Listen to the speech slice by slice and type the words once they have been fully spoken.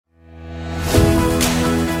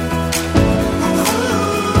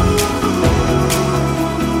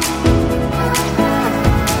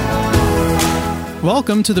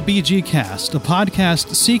Welcome to the BG Cast, a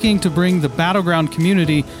podcast seeking to bring the battleground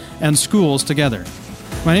community and schools together.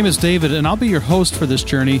 My name is David, and I'll be your host for this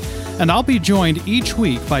journey, and I'll be joined each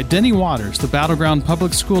week by Denny Waters, the Battleground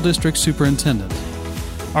Public School District Superintendent.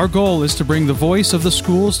 Our goal is to bring the voice of the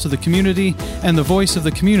schools to the community and the voice of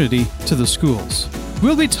the community to the schools.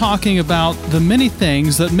 We'll be talking about the many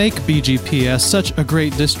things that make BGPS such a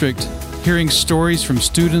great district, hearing stories from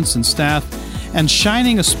students and staff, and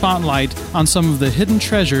shining a spotlight on some of the hidden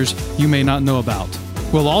treasures you may not know about.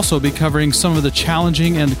 We'll also be covering some of the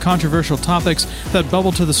challenging and controversial topics that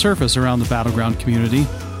bubble to the surface around the battleground community.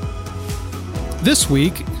 This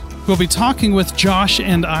week, we'll be talking with Josh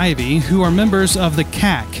and Ivie, who are members of the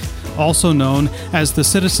CAC, also known as the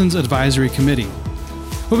Citizens Advisory Committee.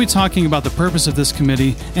 We'll be talking about the purpose of this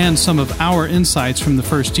committee and some of our insights from the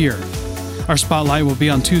first year. Our spotlight will be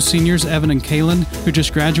on two seniors, Evan and Kaeyln, who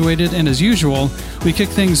just graduated, and as usual, we kick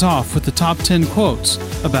things off with the top 10 quotes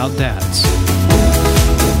about dads.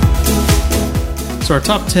 So our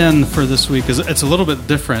top 10 for this week it's a little bit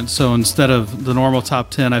different. So instead of the normal top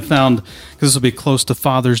 10, I found, because this will be close to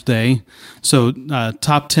Father's Day, so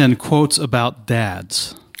top 10 quotes about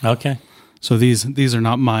dads. Okay. So these are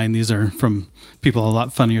not mine. These are from people a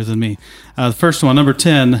lot funnier than me. The first one, number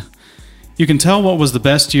 10, you can tell what was the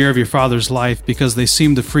best year of your father's life because they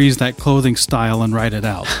seem to freeze that clothing style and write it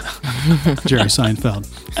out. Jerry Seinfeld.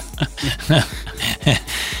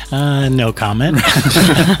 No comment.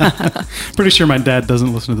 Pretty sure my dad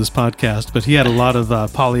doesn't listen to this podcast, but he had a lot of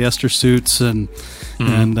polyester suits and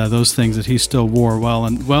those things that he still wore well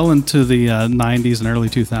into the 90s and early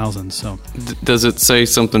 2000s. So, does it say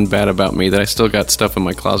something bad about me that I still got stuff in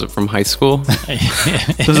my closet from high school?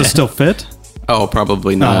 Does it still fit? Oh,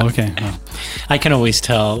 probably not. Oh, okay. Oh. I can always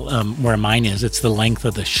tell where mine is. It's the length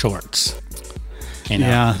of the shorts. You know,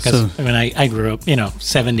 yeah. Because when I grew up,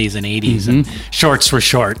 70s and 80s, and shorts were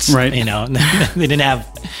shorts. Right. They didn't have,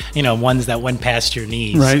 ones that went past your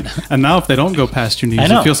knees. Right. And now if they don't go past your knees,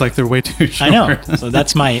 it feels like they're way too short. I know. So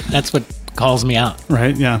that's what calls me out.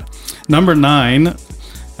 Right. Yeah. Number 9.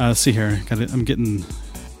 Let's see here. I'm getting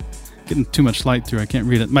too much light through. I can't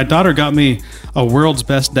read it. My daughter got me a world's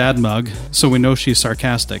best dad mug, so we know she's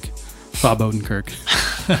sarcastic. Bob Odenkirk.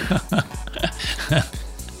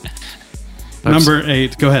 Number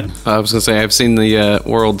 8. Go ahead. I was going to say, I've seen the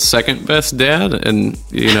world's second best dad, and,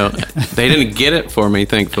 they didn't get it for me,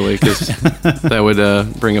 thankfully, because that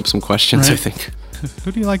would bring up some questions, right. I think.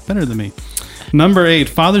 Who do you like better than me? Number 8,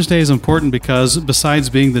 Father's Day is important because, besides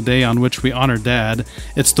being the day on which we honor Dad,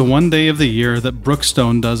 it's the one day of the year that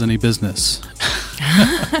Brookstone does any business.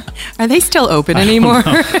 Are they still open anymore?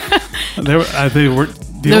 They were.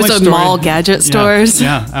 Those are mall gadget stores?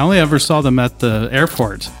 Yeah, I only ever saw them at the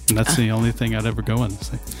airport, and that's the only thing I'd ever go in.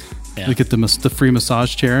 You get the free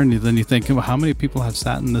massage chair, and then you think, well, how many people have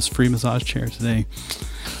sat in this free massage chair today?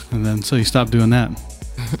 And then so you stop doing that.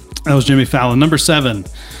 That was Jimmy Fallon. Number 7.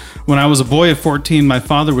 When I was a boy of 14, my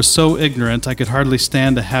father was so ignorant I could hardly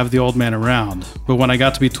stand to have the old man around. But when I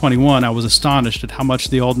got to be 21, I was astonished at how much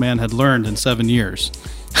the old man had learned in 7 years.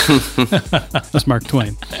 That's Mark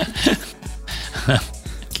Twain.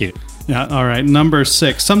 Cute. Yeah, all right. Number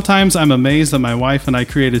 6. Sometimes I'm amazed that my wife and I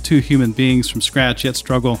created 2 human beings from scratch, yet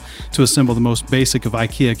struggle to assemble the most basic of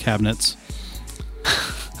IKEA cabinets.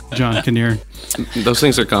 John Kinnear. Those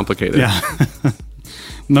things are complicated. Yeah.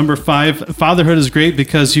 Number 5, fatherhood is great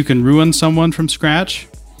because you can ruin someone from scratch.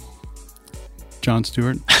 John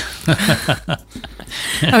Stewart. I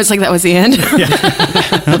was like, that was the end.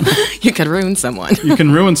 Yeah. You could ruin someone. You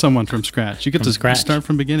can ruin someone from scratch. You get to start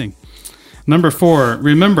from beginning. Number 4,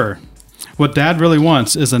 remember, what Dad really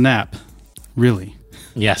wants is a nap. Really.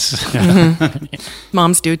 Yes. Yeah. Mm-hmm.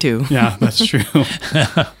 Moms do too. Yeah, that's true.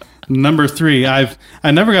 Number 3, I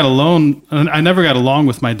never got along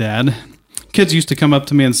with my dad. Kids used to come up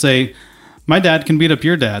to me and say, my dad can beat up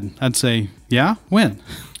your dad. I'd say, yeah? When?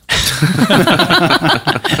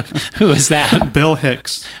 Who is that? Bill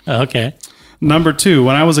Hicks. Okay. Number 2,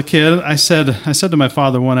 when I was a kid, I said to my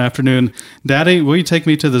father one afternoon, Daddy, will you take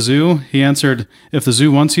me to the zoo? He answered, if the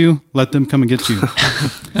zoo wants you, let them come and get you.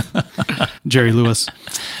 Jerry Lewis.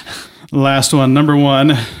 Last one, number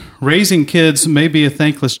 1, raising kids may be a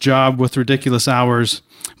thankless job with ridiculous hours,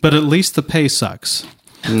 but at least the pay sucks.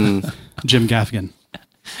 Jim Gaffigan.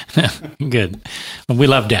 Good. Well, we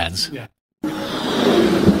love dads. Yeah.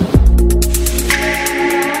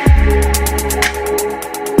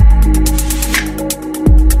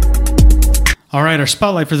 All right, our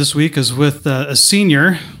spotlight for this week is with a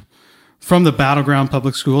senior from the Battleground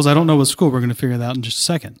Public Schools. I don't know what school. We're going to figure that out in just a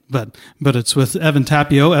second. But it's with Evan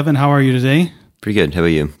Tapio. Evan, how are you today? Pretty good. How about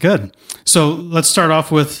you? Good. So let's start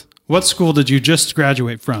off with What school did you just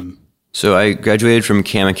graduate from? So I graduated from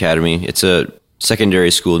Kaeyln Academy. It's a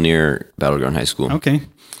secondary school near Battleground High School. Okay.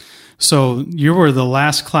 So you were the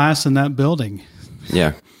last class in that building.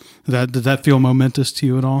 Yeah. Did that feel momentous to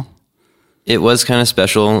you at all? It was kind of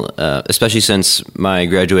special, especially since my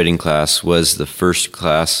graduating class was the first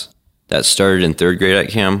class that started in third grade at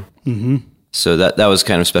CAM. Mm-hmm. So that was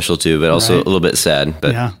kind of special too, but also a little bit sad.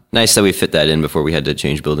 But nice that we fit that in before we had to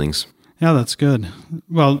change buildings. Yeah, that's good.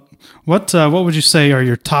 Well, what would you say are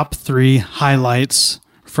your top 3 highlights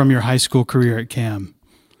from your high school career at CAM?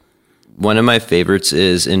 One of my favorites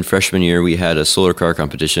is in freshman year, we had a solar car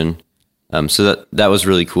competition. So that was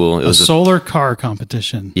really cool. It was a solar car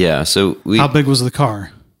competition. Yeah. So how big was the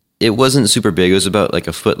car? It wasn't super big. It was about like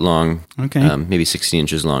a foot long. Okay. Maybe 16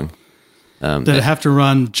 inches long. Did it have to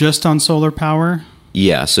run just on solar power?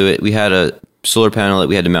 Yeah. So we had a solar panel that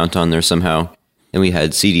we had to mount on there somehow, and we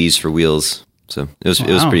had CDs for wheels. So it was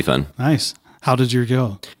pretty fun. Nice. How did you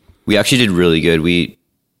go? We actually did really good.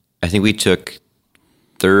 I think we took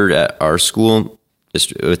third at our school,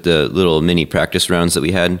 just with the little mini practice rounds that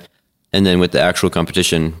we had. And then with the actual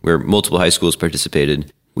competition, where multiple high schools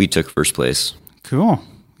participated, we took first place. Cool.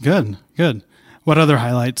 Good. What other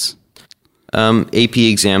highlights? AP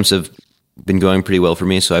exams have been going pretty well for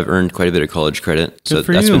me, so I've earned quite a bit of college credit. So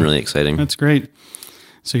that's been really exciting. That's great.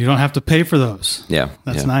 So you don't have to pay for those. Yeah.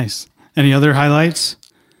 That's nice. Any other highlights?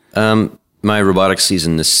 My robotics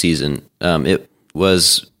season this season, it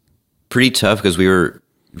was pretty tough because we were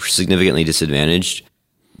significantly disadvantaged.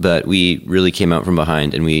 But we really came out from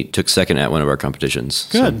behind, and we took second at one of our competitions.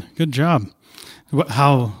 Good job.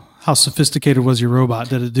 How sophisticated was your robot?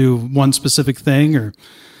 Did it do one specific thing, or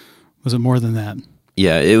was it more than that?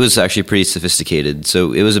 Yeah, it was actually pretty sophisticated.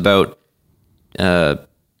 So it was about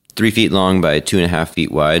 3 feet long by 2.5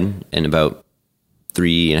 feet wide, and about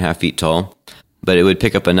 3.5 feet tall. But it would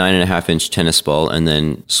pick up a 9.5-inch tennis ball and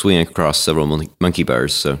then swing across several monkey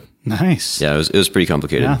bars. So nice. Yeah, it was pretty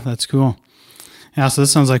complicated. Yeah, that's cool. Yeah, so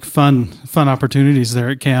this sounds like fun opportunities there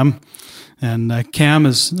at CAM. And CAM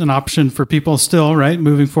is an option for people still, right?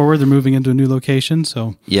 Moving forward, they're moving into a new location.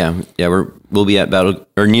 So yeah, we'll be at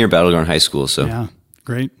near Battleground High School. So yeah,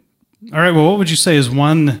 great. All right. Well, what would you say is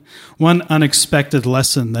one unexpected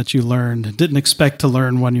lesson that you learned, didn't expect to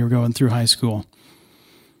learn when you were going through high school?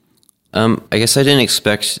 I guess I didn't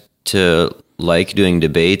expect to like doing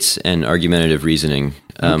debates and argumentative reasoning.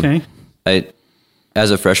 Okay. As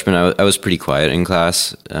a freshman, I was pretty quiet in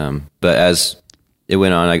class, but as it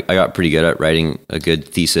went on, I got pretty good at writing a good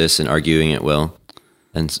thesis and arguing it well.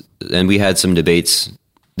 And we had some debates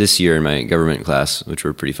this year in my government class, which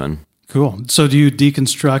were pretty fun. Cool. So do you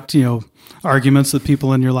deconstruct, arguments that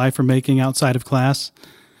people in your life are making outside of class?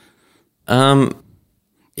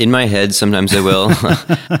 In my head, sometimes I will.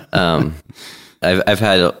 I've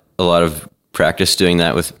had a lot of practice doing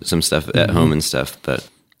that with some stuff at home and stuff, but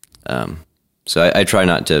so I try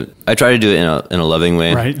to do it in a loving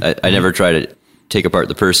way. Right. I never try to take apart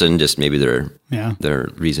the person, just maybe their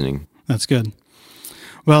reasoning. That's good.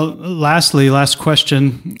 Well, last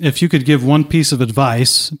question. If you could give one piece of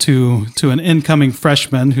advice to an incoming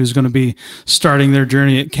freshman who's going to be starting their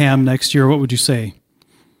journey at CAM next year, what would you say?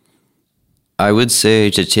 I would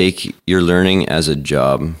say to take your learning as a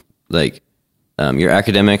job. Like your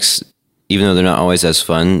academics, even though they're not always as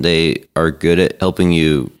fun, they are good at helping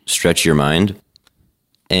you stretch your mind.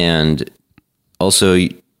 And also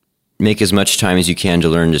make as much time as you can to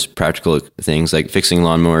learn just practical things like fixing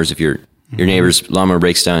lawnmowers. If your neighbor's lawnmower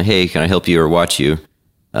breaks down, hey, can I help you or watch you?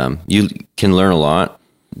 You can learn a lot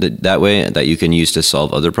that way that you can use to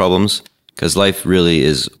solve other problems, because life really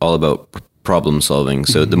is all about problem solving.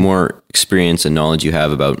 So the more experience and knowledge you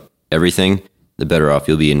have about everything, the better off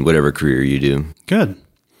you'll be in whatever career you do. Good.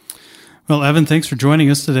 Well, Evan, thanks for joining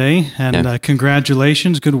us today, and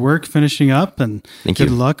congratulations. Good work finishing up, and good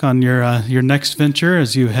luck on your next venture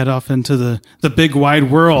as you head off into the big wide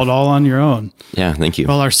world all on your own. Yeah, thank you.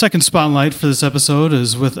 Well, our second spotlight for this episode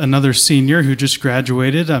is with another senior who just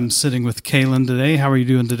graduated. I'm sitting with Kaeyln today. How are you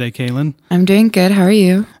doing today, Kaeyln? I'm doing good. How are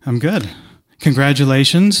you? I'm good.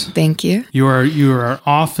 Congratulations. Thank you. You are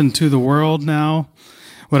off into the world now.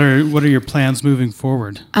 What are your plans moving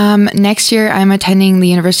forward? Next year, I'm attending the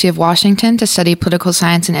University of Washington to study political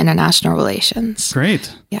science and international relations.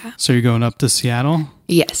 Great. Yeah. So you're going up to Seattle?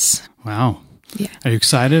 Yes. Wow. Yeah. Are you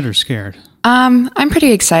excited or scared? I'm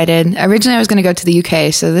pretty excited. Originally, I was going to go to the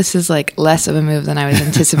UK, so this is like less of a move than I was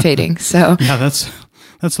anticipating. So yeah, that's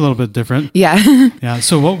a little bit different. Yeah. Yeah.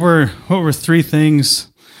 So what were 3 things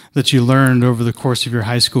that you learned over the course of your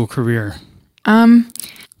high school career?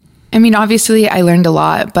 I mean, obviously I learned a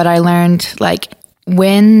lot, but I learned like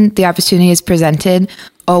when the opportunity is presented,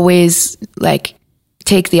 always like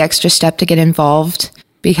take the extra step to get involved,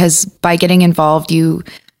 because by getting involved, you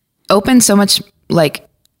open so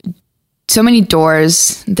many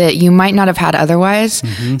doors that you might not have had otherwise.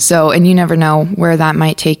 So, and you never know where that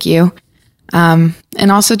might take you. And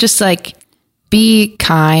also just like be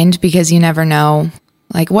kind, because you never know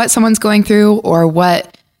like what someone's going through, or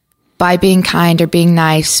what by being kind or being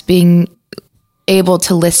nice, being able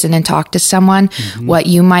to listen and talk to someone, what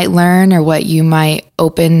you might learn or what you might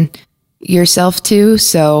open yourself to.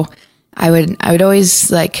 So I would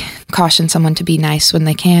always like caution someone to be nice when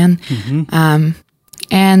they can.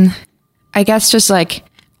 And I guess just like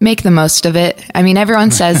make the most of it. I mean,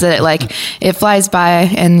 everyone says that it flies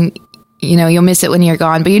by and you'll miss it when you're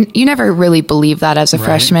gone, but you never really believe that as a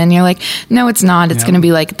freshman. You're like, no, it's not. It's going to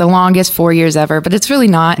be like the longest 4 years ever, but it's really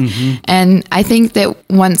not. And I think that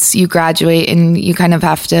once you graduate and you kind of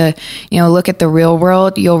have to, look at the real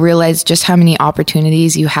world, you'll realize just how many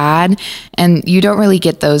opportunities you had, and you don't really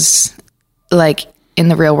get those like in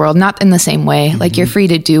the real world, not in the same way. Like you're free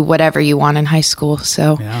to do whatever you want in high school.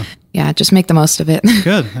 So yeah, just make the most of it.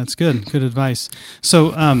 Good. That's good. Good advice.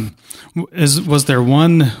 So, was there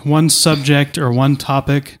one subject or one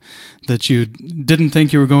topic that you didn't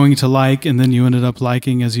think you were going to like, and then you ended up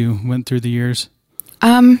liking as you went through the years?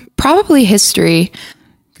 Probably history.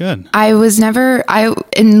 Good.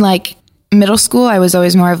 In like middle school, I was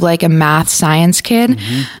always more of like a math science kid.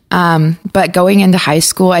 But going into high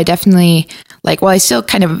school, I definitely while I still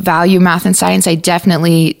kind of value math and science, I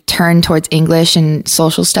definitely turned towards English and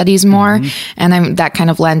social studies more. And that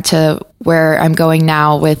kind of led to where I'm going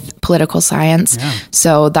now with political science. Yeah.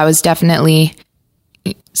 So that was definitely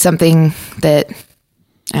something that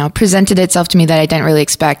presented itself to me that I didn't really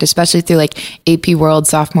expect, especially through like AP World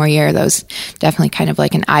sophomore year. That was definitely kind of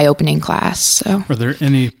like an eye-opening class. So, were there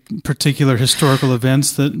any particular historical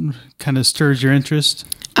events that kind of stirred your interest?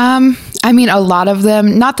 I mean, a lot of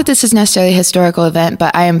them, not that this is necessarily a historical event,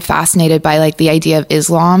 but I am fascinated by like the idea of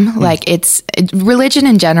Islam. Like religion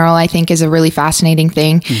in general, I think is a really fascinating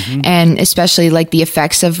thing. And especially like the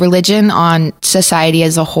effects of religion on society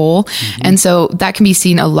as a whole. And so that can be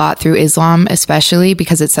seen a lot through Islam, especially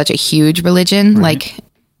because it's such a huge religion, like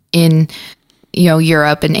in,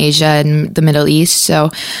 Europe and Asia and the Middle East. So,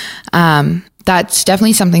 that's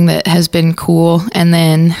definitely something that has been cool. And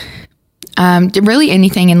then, really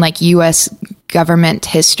anything in like U.S. government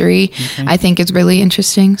history, I think is really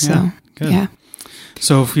interesting. So, yeah.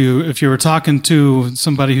 So if you were talking to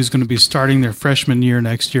somebody who's going to be starting their freshman year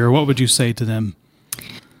next year, what would you say to them?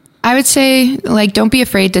 I would say like, don't be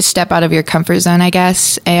afraid to step out of your comfort zone, I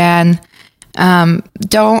guess. And,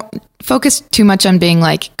 don't focus too much on being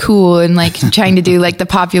like cool and like trying to do like the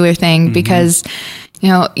popular thing, because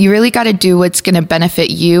you really got to do what's going to benefit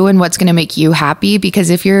you and what's going to make you happy. Because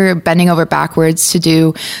if you're bending over backwards to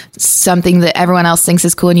do something that everyone else thinks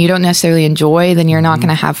is cool and you don't necessarily enjoy, then you're not going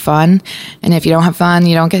to have fun. And if you don't have fun,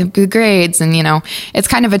 you don't get good grades. And, it's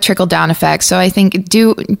kind of a trickle down effect. So I think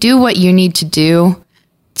do what you need to do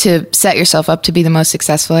to set yourself up to be the most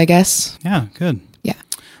successful, I guess. Yeah, good. Yeah.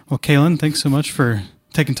 Well, Kaeyln, thanks so much for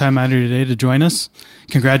taking time out here today to join us.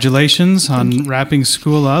 Congratulations on wrapping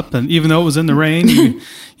school up. And even though it was in the rain,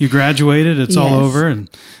 you graduated. It's all over,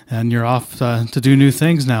 and you're off to do new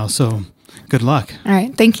things now. So good luck. All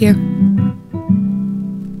right. Thank you.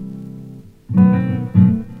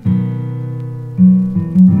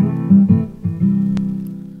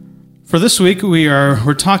 For this week,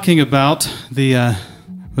 we're talking about the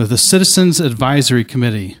Citizens Advisory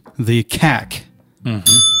Committee, the CAC.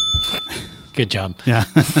 Good job. Yeah.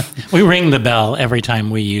 We ring the bell every time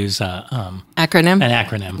we use acronym. an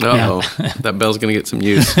acronym. Uh-oh. That bell's going to get some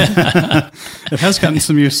use. It has gotten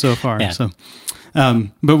some use so far. Yeah. So,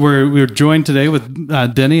 but we're joined today with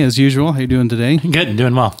Denny, as usual. How you doing today? Good.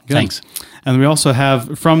 Doing well. Good. Thanks. And we also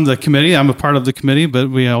have from the committee, I'm a part of the committee, but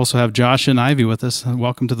we also have Josh and Ivie with us.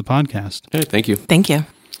 Welcome to the podcast. Hey, thank you. Thank you.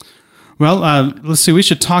 Well, let's see. We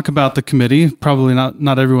should talk about the committee. Probably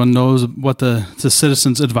not everyone knows what the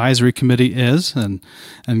Citizens Advisory Committee is, and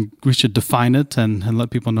we should define it and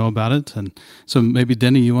let people know about it. And so maybe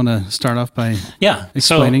Denny, you want to start off by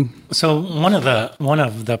explaining? So one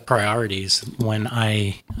of the priorities when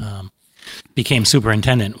I became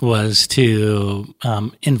superintendent was to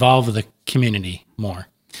involve the community more,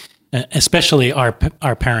 especially our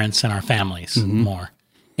parents and our families more.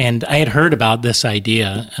 And I had heard about this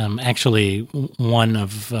idea. Actually, one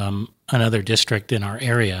of another district in our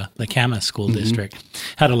area, the Camas School District,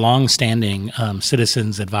 had a long-standing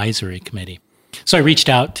Citizens Advisory Committee. So I reached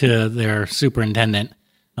out to their superintendent.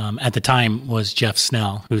 At the time was Jeff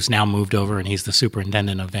Snell, who's now moved over, and he's the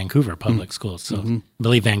superintendent of Vancouver Public Schools. So I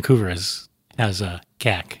believe Vancouver is has a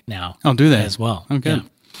CAC now. Oh, do they? As well. Okay. Yeah.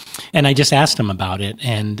 And I just asked him about it,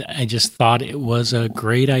 and I just thought it was a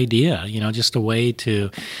great idea, just a way to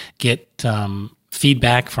get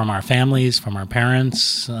feedback from our families, from our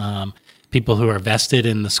parents, people who are vested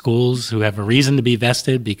in the schools, who have a reason to be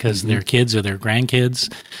vested because their kids or their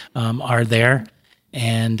grandkids are there.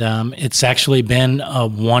 And it's actually been a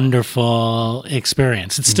wonderful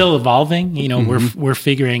experience. It's still evolving. We're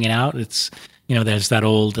figuring it out. It's, there's that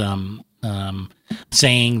old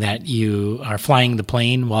saying that you are flying the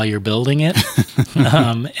plane while you're building it.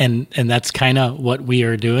 And that's kind of what we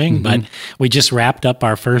are doing. But we just wrapped up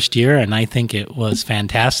our first year, and I think it was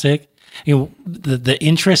fantastic. The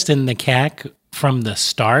interest in the CAC from the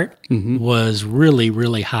start was really,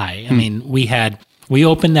 really high. I mean, we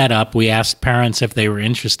opened that up. We asked parents if they were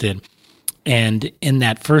interested. And in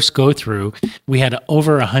that first go through, we had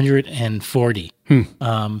over 140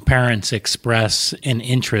 parents express an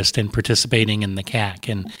interest in participating in the CAC.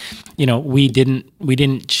 And, we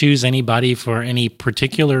didn't choose anybody for any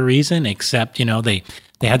particular reason, except, they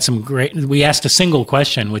had some great, we asked a single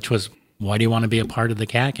question, which was, why do you want to be a part of the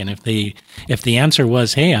CAC? And if the answer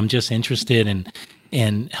was, hey, I'm just interested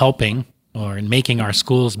in helping or in making our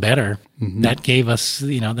schools better, that gave us,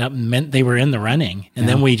 that meant they were in the running. And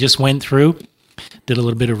then we just went through, did a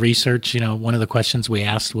little bit of research. One of the questions we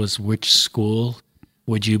asked was, which school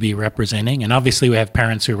would you be representing? And obviously we have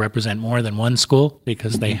parents who represent more than one school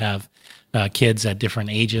because they have kids at different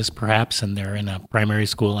ages, perhaps, and they're in a primary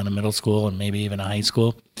school and a middle school and maybe even a high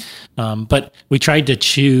school. But we tried to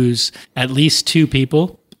choose at least 2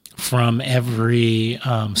 people from every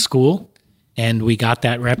school. And we got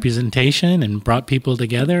that representation and brought people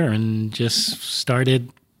together and just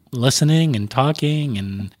started listening and talking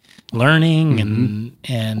and learning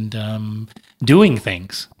and doing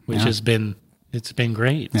things, which has been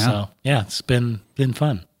great. Yeah. So it's been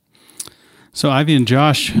fun. So Ivie and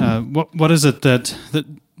Josh, what is it that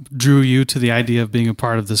drew you to the idea of being a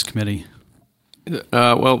part of this committee?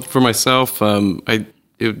 Well, for myself,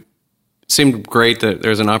 it seemed great that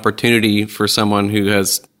there's an opportunity for someone who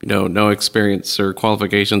has no experience or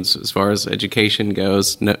qualifications as far as education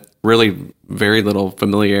goes, really very little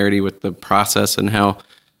familiarity with the process and how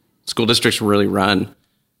school districts really run.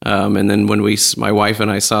 And then when my wife and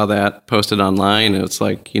I saw that posted online, it's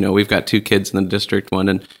like, we've got 2 kids in the district, one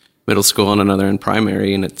in middle school and another in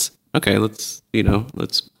primary, and it's okay. Let's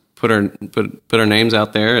put our names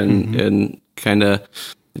out there and kind of.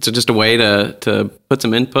 It's just a way to put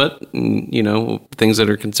some input and, things that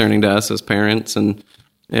are concerning to us as parents and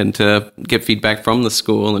to get feedback from the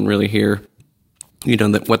school and really hear,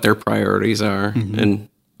 what their priorities are and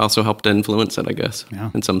also help to influence it, I guess,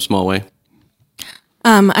 in some small way.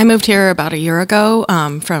 I moved here about a year ago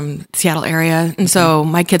from the Seattle area. And so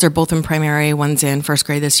my kids are both in primary. One's in first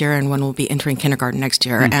grade this year and one will be entering kindergarten next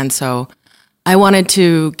year. And so I wanted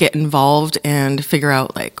to get involved and figure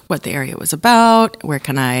out what the area was about, where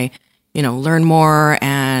can I, learn more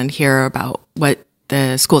and hear about what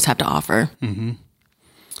the schools have to offer.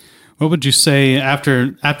 What would you say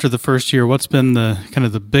after the first year? What's been the kind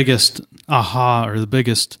of the biggest aha or the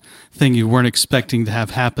biggest thing you weren't expecting to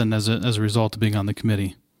have happen as a result of being on the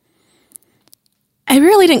committee? I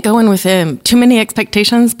really didn't go in with too many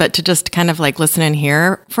expectations, but to just kind of listen and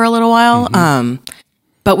hear for a little while.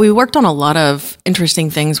 But we worked on a lot of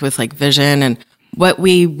interesting things with vision and what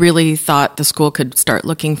we really thought the school could start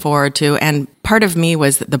looking forward to. And part of me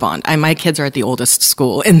was the bond. My kids are at the oldest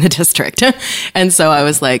school in the district. And so I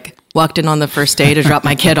was walked in on the first day to drop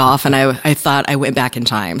my kid off, and I thought I went back in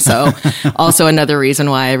time. So also another reason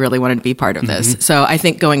why I really wanted to be part of this. So I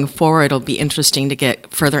think going forward, it'll be interesting to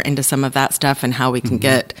get further into some of that stuff and how we can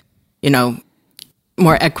get,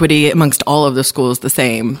 more equity amongst all of the schools the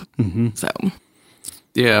same. So.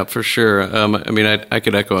 Yeah, for sure. I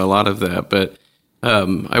could echo a lot of that, but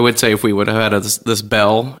I would say if we would have had this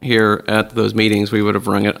bell here at those meetings, we would have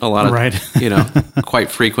rung it a lot of,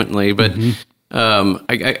 quite frequently. But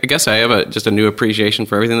I guess I have just a new appreciation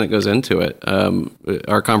for everything that goes into it.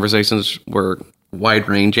 Our conversations were wide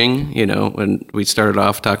ranging. When we started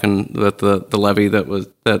off talking about the levy that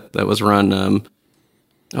was run.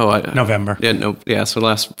 November. So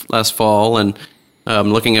last fall, and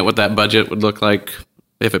looking at what that budget would look like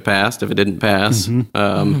if it passed, if it didn't pass,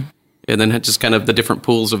 and then just kind of the different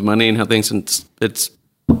pools of money and how things. It's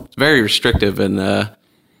very restrictive and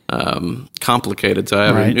complicated. So I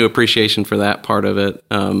have a new appreciation for that part of it,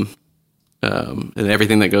 and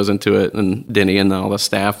everything that goes into it, and Denny and all the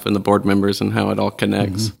staff and the board members and how it all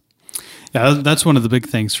connects. Yeah, that's one of the big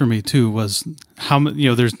things for me too. Was how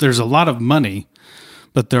there's a lot of money.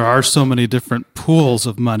 but there are so many different pools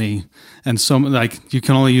of money, and so like you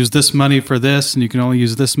can only use this money for this, and you can only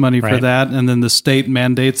use this money for that, and then the state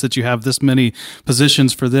mandates that you have this many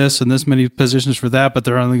positions for this and this many positions for that, but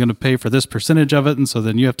they're only going to pay for this percentage of it, and so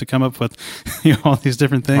then you have to come up with all these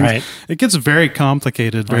different things. Right. It gets very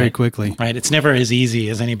complicated very quickly. Right. It's never as easy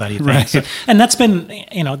as anybody thinks. Right. And that's been,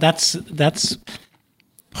 that's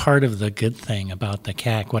part of the good thing about the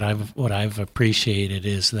CAC. What I've appreciated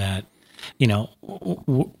is that,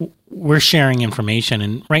 we're sharing information,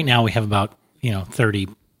 and right now we have about 30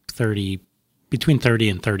 between 30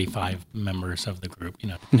 and 35 members of the group,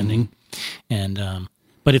 depending. And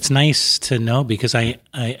but it's nice to know, because I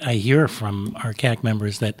hear from our CAC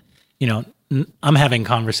members that I'm having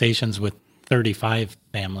conversations with 35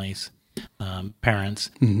 families,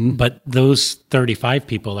 parents, but those 35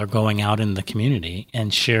 people are going out in the community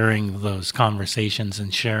and sharing those conversations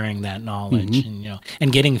and sharing that knowledge,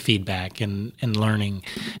 and getting feedback and learning,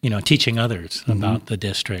 teaching others about the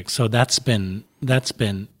district. So that's been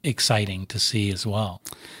exciting to see as well.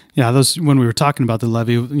 Yeah, when we were talking about the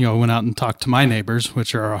levy, went out and talked to my neighbors,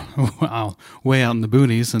 which are way out in the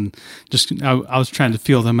boonies, and just I was trying to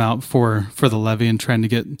feel them out for the levy and trying to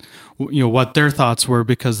get what their thoughts were,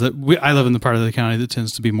 because I live in the part of the county that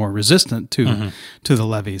tends to be more resistant to the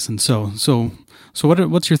levies, and so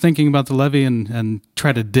what's your thinking about the levy, and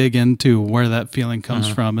try to dig into where that feeling comes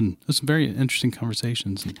from, and it's very interesting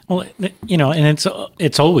conversations. Well, and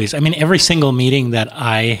it's always, every single meeting that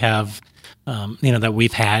I have. That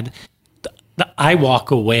we've had, I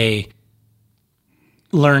walk away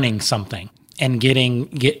learning something and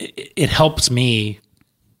it helps me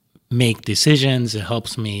make decisions. It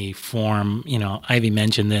helps me form, Ivy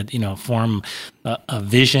mentioned that, form a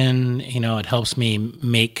vision, it helps me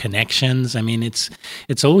make connections.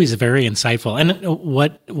 It's always very insightful. And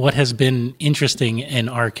what has been interesting in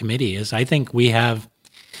our committee is I think we have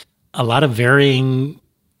a lot of varying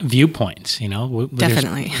viewpoints,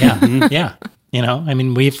 Definitely. Yeah.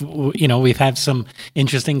 We've had some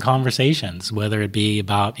interesting conversations, whether it be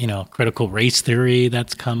about, critical race theory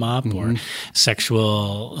that's come up, or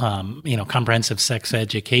sexual, comprehensive sex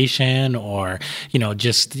education, or,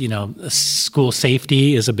 just, school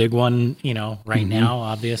safety is a big one, right now,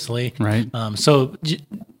 obviously. Right. So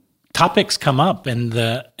topics come up,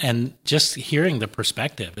 and just hearing the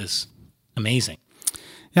perspective is amazing.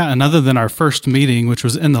 Yeah, and other than our first meeting, which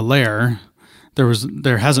was in the lair,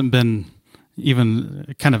 there hasn't been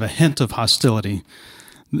even kind of a hint of hostility,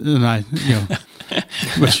 and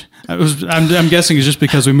which I'm guessing is just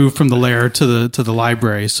because we moved from the lair to the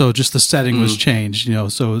library, so just the setting was changed.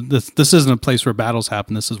 So this isn't a place where battles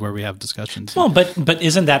happen. This is where we have discussions. Well, but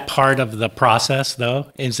isn't that part of the process, though?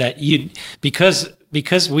 Is that because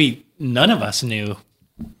none of us knew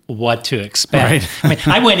what to expect. Right.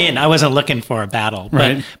 I went in, I wasn't looking for a battle,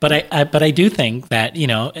 right. but I do think that,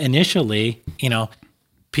 initially,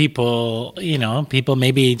 people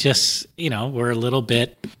maybe just, were a little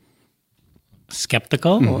bit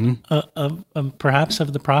skeptical of perhaps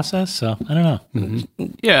of the process. So I don't know.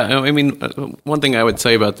 Yeah. One thing I would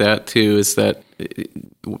say about that too is that,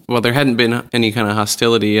 there hadn't been any kind of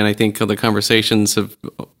hostility, and I think the conversations have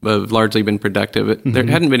largely been productive. There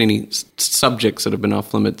hadn't been any subjects that have been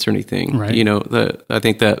off limits or anything. Right. I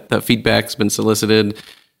think that feedback's been solicited,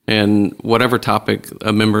 and whatever topic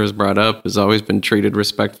a member has brought up has always been treated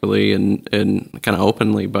respectfully and kind of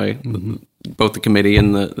openly by both the committee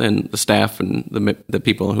and the staff and the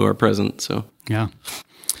people who are present. So yeah.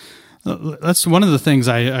 That's one of the things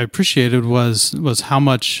I appreciated was how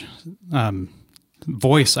much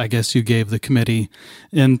voice, I guess, you gave the committee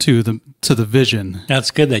to the vision.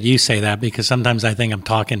 That's good that you say that, because sometimes I think I'm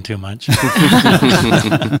talking too much.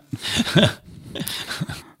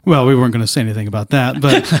 Well, we weren't going to say anything about that,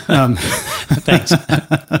 but thanks.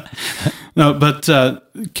 No, but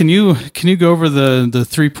can you go over the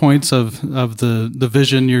 3 points of the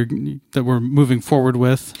vision that we're moving forward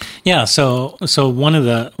with? Yeah. So one of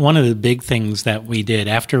the big things that we did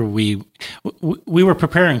after we were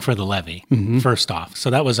preparing for the levy, first off. So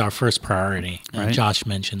that was our first priority. Right. Josh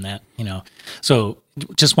mentioned that. So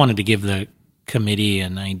just wanted to give the committee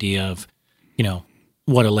an idea of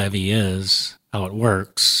what a levy is, how it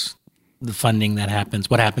works, the funding that happens,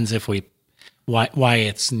 what happens if why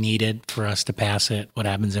it's needed for us to pass it, what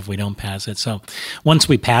happens if we don't pass it. So once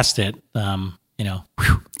we passed it, that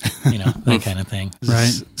kind of thing,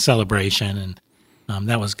 right? Celebration, and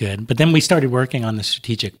that was good. But then we started working on the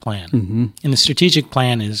strategic plan, and the strategic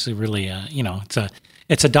plan is really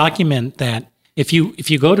it's a document that if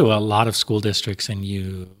you go to a lot of school districts and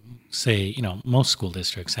you say, most school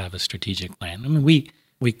districts have a strategic plan.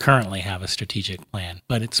 We currently have a strategic plan,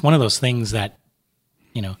 but it's one of those things that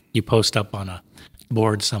you post up on a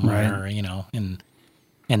board somewhere,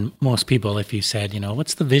 and most people, if you said,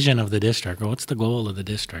 what's the vision of the district, or what's the goal of the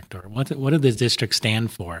district, or what did the district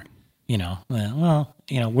stand for?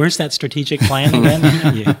 Where's that strategic plan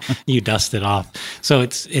again? you dust it off. So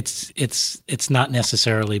it's not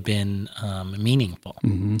necessarily been meaningful.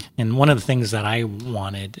 Mm-hmm. And one of the things that I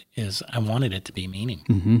wanted it to be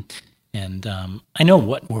meaningful. Mm-hmm. And I know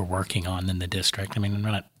what we're working on in the district. I mean,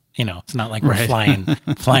 we're not, it's not like we're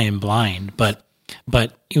flying blind, but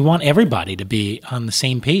you want everybody to be on the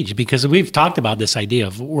same page, because we've talked about this idea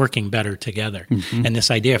of working better together. Mm-hmm. And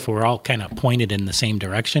this idea, if we're all kind of pointed in the same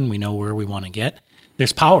direction, we know where we want to get,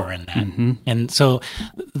 there's power in that. Mm-hmm. And so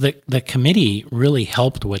the committee really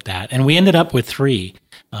helped with that. And we ended up with 3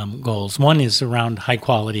 goals. One is around high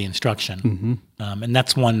quality instruction. Mm-hmm. And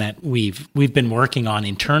that's one that we've been working on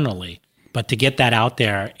internally, but to get that out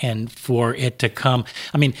there and for it to come,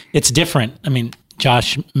 I mean, it's different. I mean,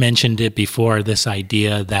 Josh mentioned it before, this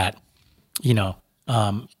idea that, he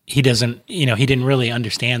didn't really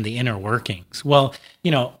understand the inner workings. Well,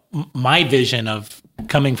 my vision of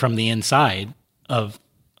coming from the inside of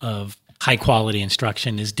high quality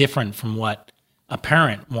instruction is different from what a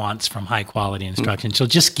parent wants from high quality instruction. Mm-hmm. So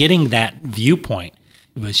just getting that viewpoint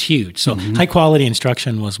was huge. So mm-hmm. high quality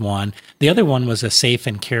instruction was one. The other one was a safe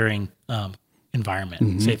and caring environment,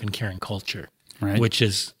 mm-hmm. safe and caring culture, right.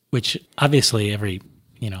 which obviously every,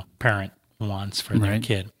 parent wants for their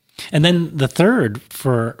kid. And then the third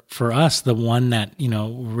for us, the one that,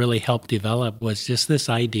 really helped develop was just this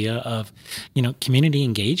idea of, community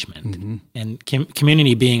engagement, mm-hmm. and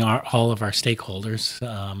community being all of our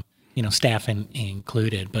stakeholders, staff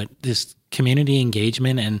included, but this community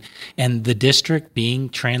engagement and the district being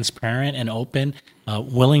transparent and open,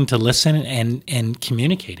 willing to listen and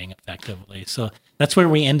communicating effectively. So that's where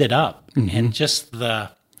we ended up. Mm-hmm. And just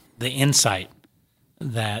the insight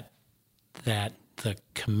that the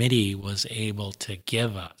committee was able to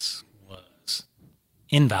give us was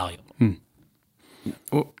invaluable.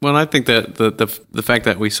 Well, I think that the fact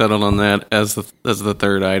that we settled on that as the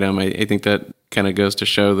third item, I think that kind of goes to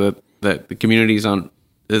show that the community's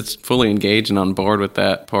is fully engaged and on board with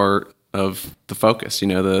that part of the focus.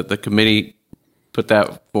 The committee put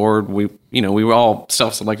that forward. We were all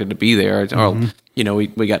self-selected to be there. Mm-hmm.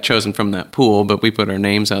 We got chosen from that pool, but we put our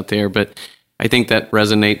names out there. But I think that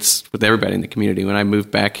resonates with everybody in the community. When I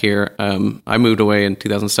moved back here, I moved away in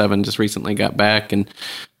 2007, just recently got back. And,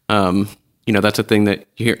 that's a thing that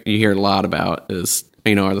you hear a lot about is,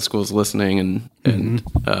 are the schools listening? And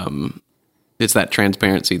mm-hmm. It's that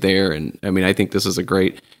transparency there. And I think this is a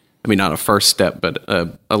great, not a first step, but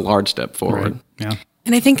a large step forward. Right. Yeah.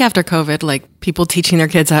 And I think after COVID, like people teaching their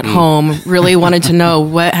kids at home really wanted to know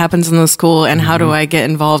what happens in the school and how do I get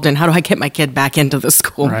involved and how do I get my kid back into the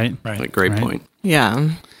school? Right. Great point. Yeah.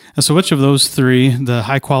 So which of those 3, the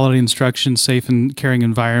high quality instruction, safe and caring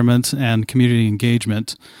environment, and community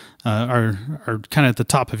engagement, are kind of at the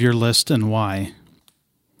top of your list, and why?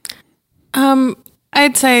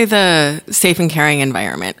 I'd say the safe and caring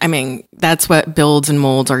environment. That's what builds and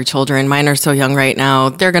molds our children. Mine are so young right now.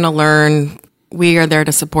 They're going to learn. We are there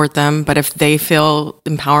to support them, but if they feel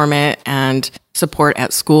empowerment and support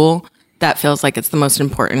at school, that feels like it's the most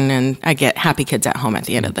important, and I get happy kids at home at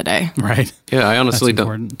the end of the day. Right. Yeah, I honestly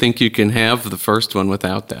don't think you can have the first one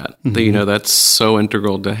without that. Mm-hmm. That's so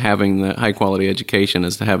integral to having the high quality education,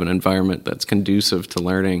 is to have an environment that's conducive to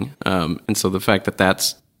learning. And so the fact that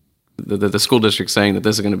that's the school district saying that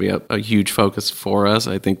this is going to be a huge focus for us,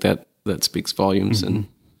 I think that speaks volumes. Mm-hmm. And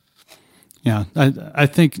yeah, I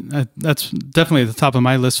think that's definitely at the top of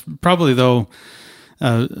my list. Probably, though,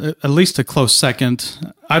 at least a close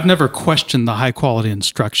second. I've never questioned the high quality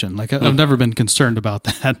instruction. Like I've never been concerned about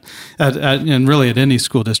that, and really at any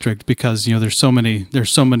school district, because there's so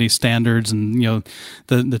many standards and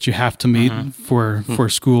that you have to meet for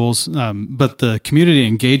schools. But the community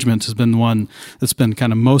engagement has been one that's been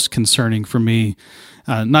kind of most concerning for me.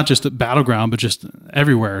 Not just at Battleground, but just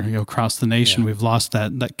everywhere, across the nation. Yeah. We've lost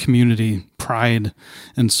that community pride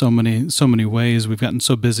in so many ways. We've gotten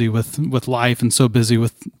so busy with life and so busy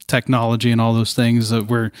with technology and all those things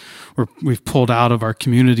that we've pulled out of our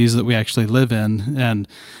communities that we actually live in. And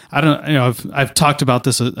I don't, I've talked about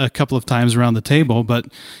this a couple of times around the table, but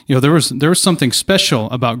there was something special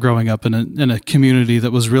about growing up in a community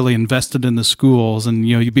that was really invested in the schools, and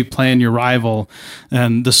you'd be playing your rival,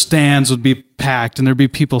 and the stands would be packed, and there'd be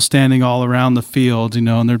people standing all around the field,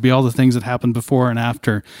 and there'd be all the things that happened before and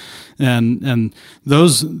after, and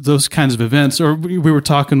those kinds of events. Or we were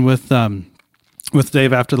talking with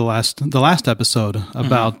Dave after the last episode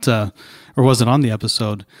about or was it on the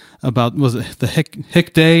episode about, was it the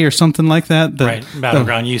Hick Day or something like that? Right.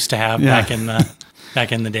 Battleground used to have back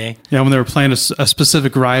in the day. Yeah, when they were playing a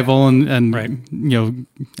specific rival, and Right.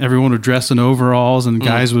 everyone would dress in overalls, and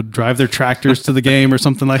guys would drive their tractors to the game or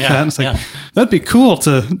something like that. And it's like that'd be cool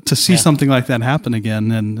to see something like that happen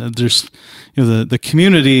again. And there's the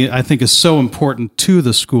community, I think, is so important to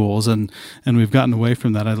the schools, and we've gotten away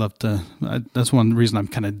from that. That's one reason I'm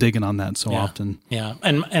kind of digging on that so often. Yeah,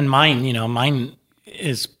 and mine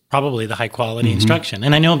is probably the high quality instruction,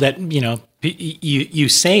 and I know that you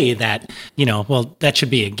say that well, that should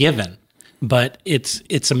be a given, but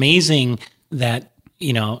it's amazing that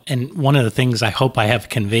and one of the things I hope I have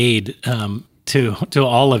conveyed to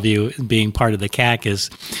all of you being part of the CAC is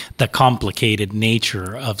the complicated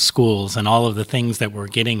nature of schools and all of the things that we're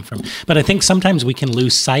getting from. But I think sometimes we can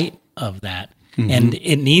lose sight of that, and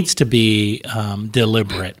it needs to be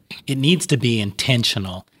deliberate. It needs to be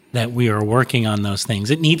intentional that we are working on those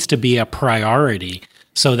things. It needs to be a priority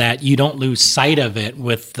so that you don't lose sight of it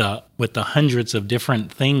with the hundreds of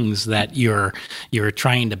different things that you're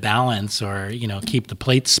trying to balance or keep the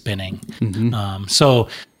plate spinning. So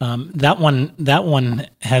that one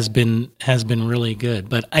has been really good,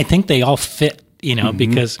 but I think they all fit.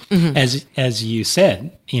 Because as you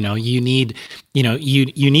said, you need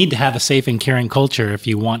to have a safe and caring culture if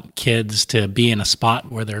you want kids to be in a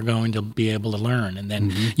spot where they're going to be able to learn, and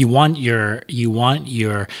then you want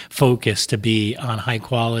your focus to be on high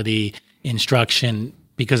quality instruction,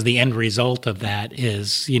 because the end result of that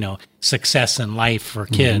is success in life for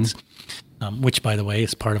kids. Which, by the way,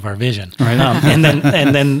 is part of our vision. Right. And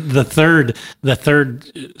then the third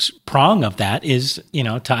prong of that is,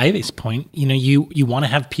 to Ivie's point, you want to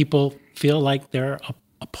have people feel like they're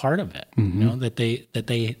a part of it. That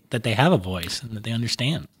they have a voice and that they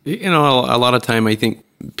understand. A lot of time I think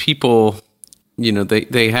people,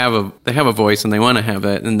 they have a voice and they want to have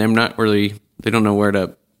it, and they don't know where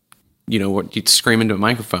to. What you scream into a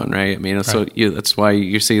microphone, right? I mean, so that's why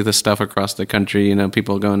you see this stuff across the country.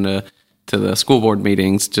 People going to the school board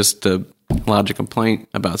meetings just to lodge a complaint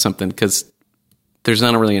about something, because there's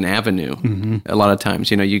not really an avenue. A lot of times,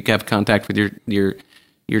 you have contact with your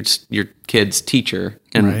kid's teacher,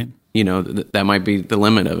 and that might be the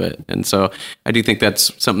limit of it. And so I do think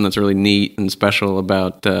that's something that's really neat and special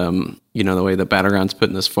about the way the Battleground's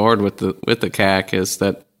putting this forward with the CAC, is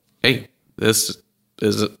that, hey, this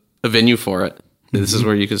is a venue for it. This is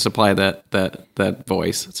where you can supply that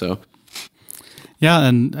voice. So. Yeah,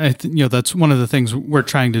 and I that's one of the things we're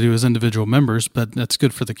trying to do as individual members, but that's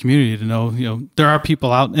good for the community to know, there are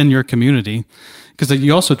people out in your community, because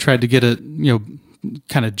you also tried to get it,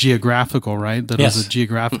 kind of geographical, right? That was a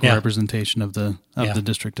geographical representation of the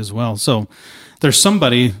district as well. So there's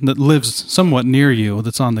somebody that lives somewhat near you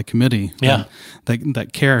that's on the committee that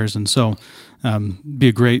cares, and so be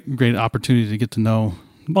a great opportunity to get to know.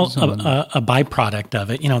 Well, a byproduct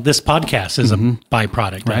of it, this podcast is a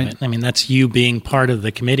byproduct of it. I mean, that's you being part of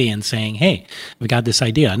the committee and saying, hey, we got this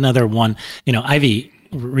idea. Another one, Ivie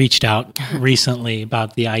reached out recently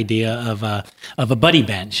about the idea of a buddy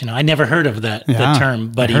bench. You know, I never heard of the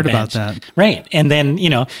term buddy bench. I heard about that. Right. And then, you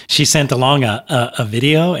know, she sent along a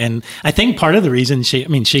video, and I think part of the reason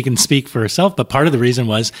she can speak for herself, but part of the reason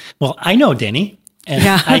was, well, I know Denny. And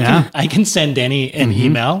I can send Denny an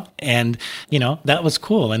email, and, you know, that was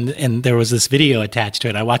cool. And there was this video attached to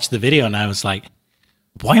it. I watched the video and I was like,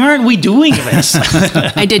 why aren't we doing this?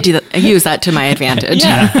 I did use that to my advantage.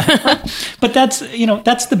 But that's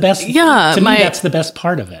the best. Yeah. To me, that's the best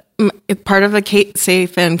part of it. Part of a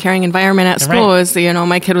safe and caring environment at school is,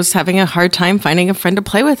 my kid was having a hard time finding a friend to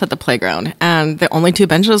play with at the playground. And the only two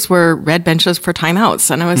benches were red benches for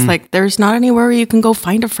timeouts. And I was like, there's not anywhere where you can go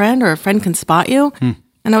find a friend or a friend can spot you.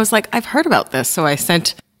 And I was like, I've heard about this. So I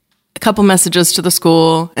sent a couple messages to the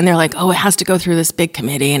school, and they're like, oh, it has to go through this big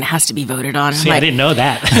committee and it has to be voted on. See, I didn't know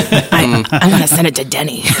that. I'm going to send it to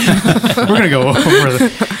Denny. We're going to go over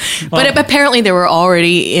But apparently they were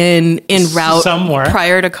already in route somewhere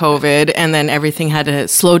prior to COVID, and then everything had to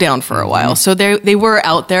slow down for a while. So they were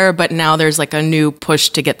out there, but now there's like a new push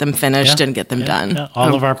to get them finished and get them done. Yeah.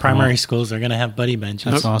 All of our primary schools are going to have buddy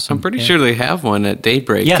benches. That's awesome. I'm pretty sure they have one at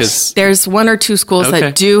Daybreak. Yes. There's one or two schools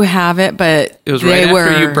that do have it, but it was right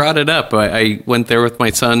after you brought it up. I went there with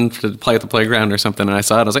my son to play at the playground or something, and I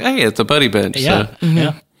saw it. I was like, hey, it's a buddy bench. Yeah.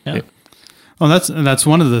 Well, Well, that's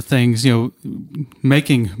one of the things,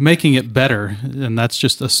 making it better, and that's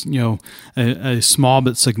just a small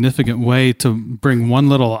but significant way to bring one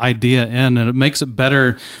little idea in, and it makes it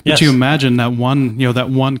better. But Yes. you imagine that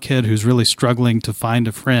one kid who's really struggling to find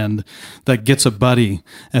a friend that gets a buddy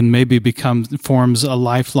and maybe forms a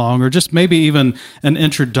lifelong, or just maybe even an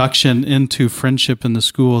introduction into friendship in the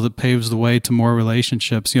school that paves the way to more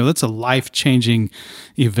relationships. That's a life-changing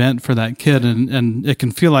event for that kid, and it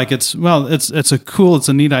can feel like it's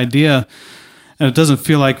a neat idea, and it doesn't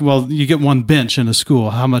feel like, well, you get one bench in a school,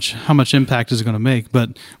 how much impact is it going to make?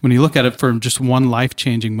 But when you look at it for just one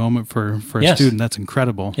life-changing moment for a Yes. student, that's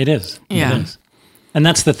incredible. It is. Yeah. It is. And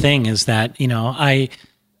that's the thing, is that,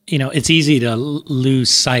 it's easy to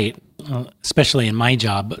lose sight, especially in my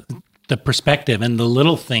job, the perspective and the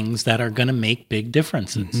little things that are going to make big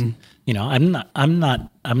differences. I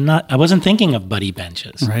wasn't thinking of buddy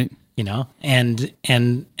benches. Right. And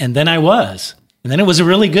then I was, and then it was a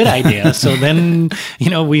really good idea. So then,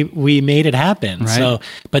 we made it happen. Right. So,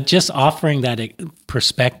 but just offering that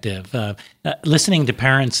perspective, listening to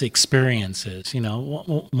parents' experiences,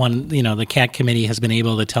 the CAT committee has been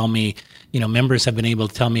able to tell me, members have been able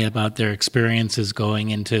to tell me about their experiences going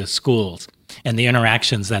into schools and the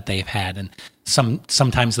interactions that they've had. And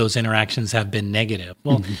sometimes those interactions have been negative.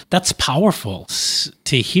 Well, that's powerful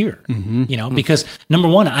to hear, because number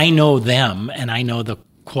one, I know them and I know the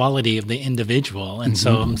quality of the individual. And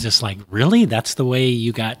so I'm just like, really? That's the way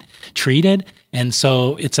you got treated? And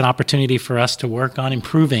so it's an opportunity for us to work on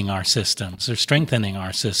improving our systems or strengthening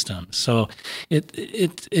our systems. So it's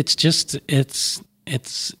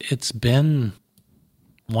been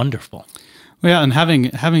wonderful. Well, yeah, and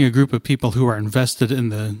having a group of people who are invested in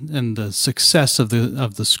the success of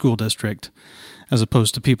the school district, as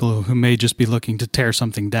opposed to people who may just be looking to tear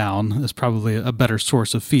something down, is probably a better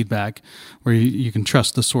source of feedback, where you can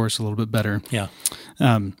trust the source a little bit better. Yeah.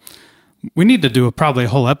 We need to do probably a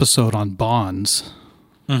whole episode on bonds.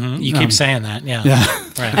 Mm-hmm. You keep saying that, yeah.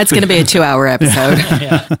 Right. That's going to be a 2-hour episode.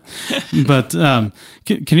 Yeah. But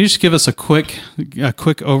can you just give us a quick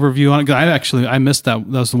overview on it? I missed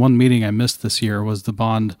that. That was the one meeting I missed this year, was the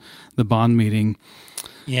bond meeting.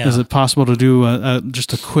 Yeah. Is it possible to do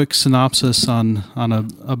just a quick synopsis on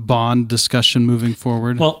a bond discussion moving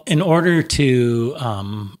forward? Well, in order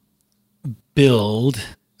to build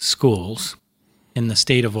schools in the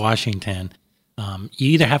state of Washington,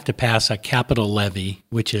 you either have to pass a capital levy,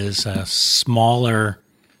 which is a smaller,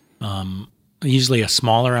 usually a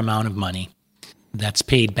smaller amount of money that's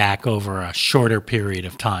paid back over a shorter period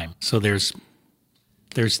of time. So there's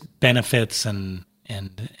benefits and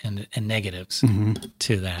negatives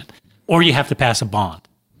to that. Or you have to pass a bond.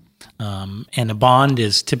 And a bond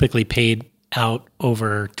is typically paid out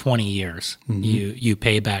over 20 years. You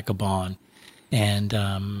pay back a bond. And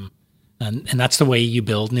that's the way you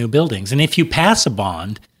build new buildings. And if you pass a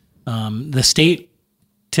bond, the state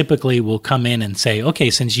typically will come in and say, okay,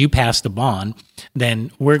 since you passed a bond,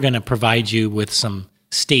 then we're going to provide you with some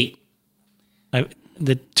state.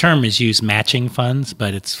 The term is used matching funds,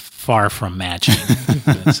 but it's far from matching.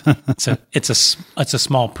 it's a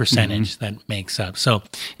small percentage that makes up. So,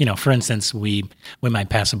 for instance, we might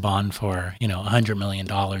pass a bond for $100 million,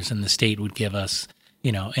 and the state would give us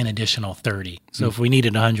an additional 30. So if we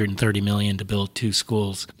needed $130 million to build 2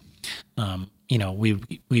 schools,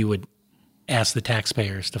 we would ask the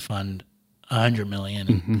taxpayers to fund $100 million,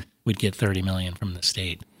 and we'd get $30 million from the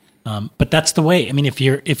state. But that's the way. I mean, if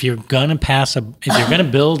you're gonna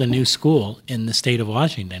build a new school in the state of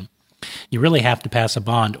Washington, you really have to pass a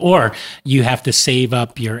bond, or you have to save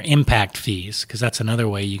up your impact fees, because that's another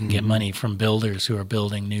way you can get money from builders who are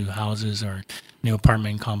building new houses or new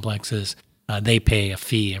apartment complexes. They pay a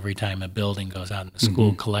fee every time a building goes out, and the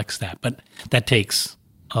school collects that. But that takes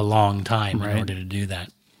a long time in order to do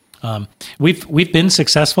that. We've been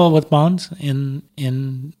successful with bonds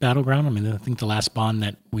in Battleground. I mean, I think the last bond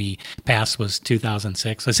that we passed was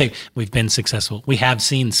 2006. I say we've been successful. We have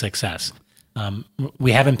seen success.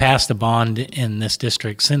 We haven't passed a bond in this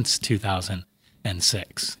district since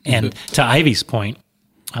 2006. And to Ivie's point,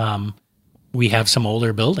 we have some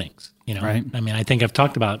older buildings. Right. I mean, I think I've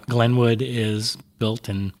talked about Glenwood is built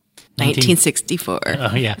in 1964.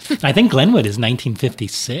 Oh yeah, I think Glenwood is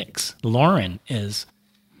 1956. Lauren is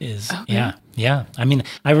yeah. I mean,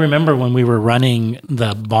 I remember when we were running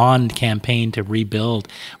the bond campaign to rebuild,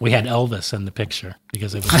 we had Elvis in the picture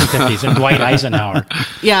because it was the 50s, and Dwight Eisenhower.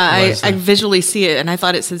 Yeah, I visually see it, and I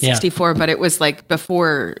thought it said 64, but it was like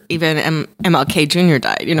before even MLK Jr.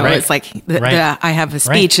 died. Right. It's like I Have a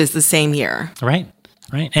Speech is the same year. Right.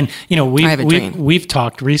 And we've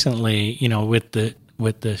talked recently, with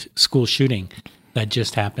the school shooting, that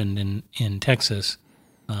just happened in Texas,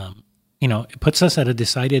 it puts us at a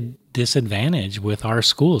decided disadvantage with our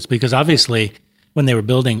schools, because obviously when we were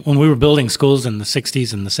building schools in the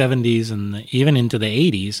 60s and the 70s and even into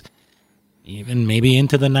the 80s, even maybe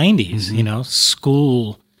into the 90s,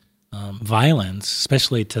 school violence,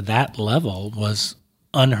 especially to that level, was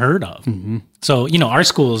unheard of. So, our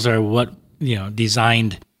schools are what,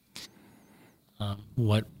 designed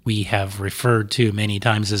what we have referred to many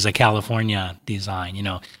times as a California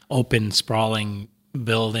design, open, sprawling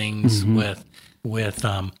buildings with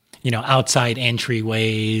outside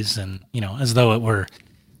entryways, and, as though it were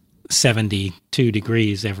 72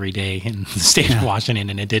 degrees every day in the state of Washington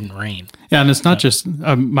and it didn't rain. Yeah, and it's not just,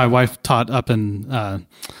 my wife taught up in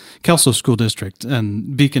Kelso School District,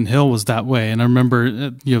 and Beacon Hill was that way. And I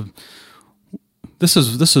remember, this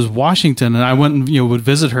is Washington, and I went and would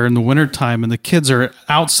visit her in the wintertime, and the kids are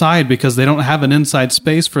outside because they don't have an inside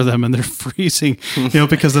space for them, and they're freezing,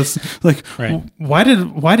 because it's like, right.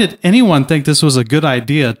 Why did anyone think this was a good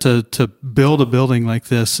idea to build a building like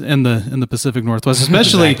this in the Pacific Northwest,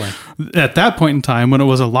 especially at that point in time when it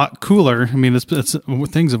was a lot cooler? I mean, it's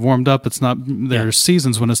things have warmed up. It's not, there's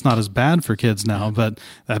seasons when it's not as bad for kids now, but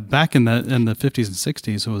back in the 50s and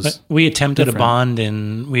 60s, it was. But we attempted different. a bond,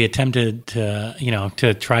 and we attempted to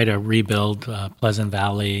to try to rebuild Pleasant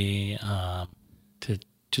Valley,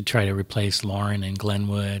 to try to replace Lauren and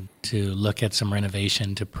Glenwood, to look at some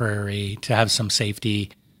renovation to Prairie, to have some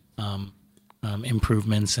safety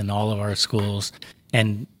improvements in all of our schools.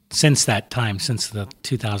 And since that time, since the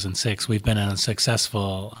 2006, we've been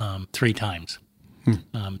unsuccessful 3 times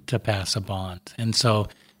to pass a bond. And so,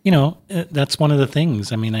 that's one of the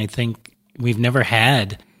things. I mean, I think we've never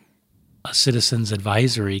had a citizens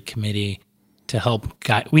advisory committee to help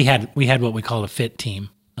guide. We had what we call a FIT team,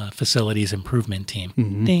 facilities improvement team.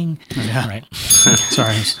 Ding, right?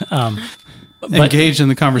 Sorry, engaged in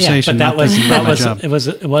the conversation. Yeah, but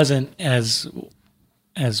it wasn't as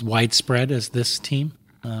widespread as this team,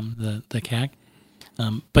 the CAC.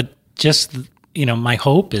 But just my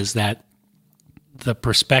hope is that the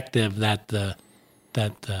perspective that the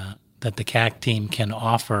CAC team can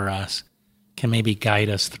offer us can maybe guide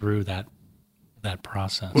us through that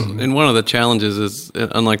process. And one of the challenges is,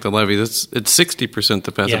 unlike the levies, it's 60%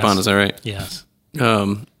 to pass a bond. Is that right? Yes.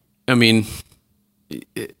 I mean,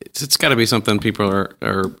 it's got to be something people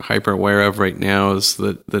are hyper aware of right now, is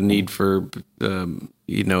the need for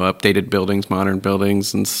updated buildings, modern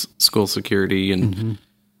buildings, and school security, and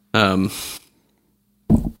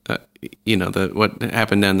what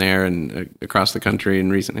happened down there and across the country in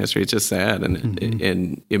recent history. It's just sad,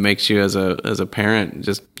 and it makes you as a parent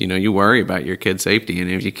just you worry about your kid's safety, and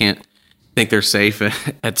if you can't think they're safe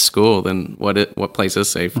at school, then what place is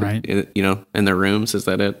safe? Right. In their rooms, is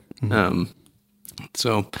that it?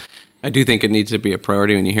 So I do think it needs to be a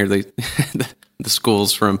priority. When you hear the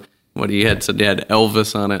schools from what you had said, had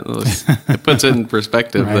Elvis on it, it puts it in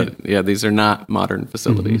perspective. Right. That these are not modern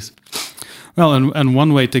facilities. Well, and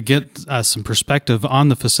one way to get some perspective on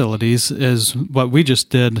the facilities is what we just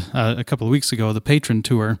did a couple of weeks ago, the patron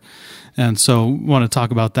tour. And so want to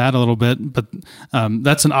talk about that a little bit, but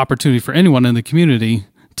that's an opportunity for anyone in the community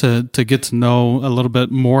to get to know a little bit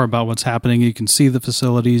more about what's happening. You can see the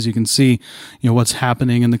facilities, you can see what's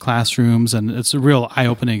happening in the classrooms, and it's a real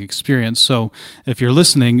eye-opening experience. So if you're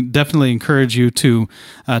listening, definitely encourage you to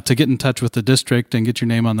get in touch with the district and get your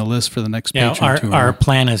name on the list for the next patron tour. Our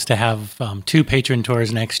plan is to have 2 patron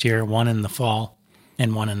tours next year, one in the fall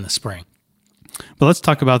and one in the spring. But let's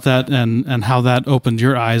talk about that and how that opened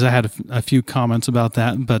your eyes. I had a few comments about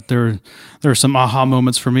that, but there are some aha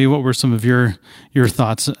moments for me. What were some of your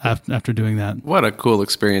thoughts after doing that? What a cool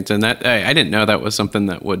experience. And that I didn't know that was something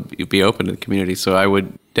that would be open to the community. So I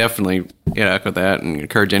would definitely echo that and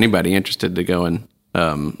encourage anybody interested to go and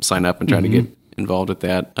sign up and try to get involved with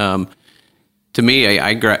that. To me,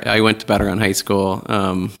 I went to Battle Ground High School.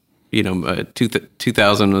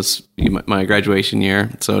 2000 was my graduation year,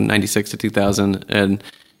 so 96 to 2000, and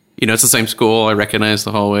it's the same school. I recognized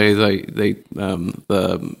the hallways. We had an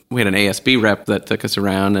ASB rep that took us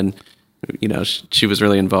around, and she was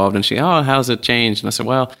really involved. And how's it changed? And I said,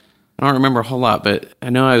 well, I don't remember a whole lot, but I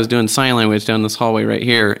know I was doing sign language down this hallway right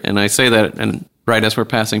here. And I say that, and right as we're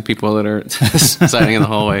passing people that are signing in the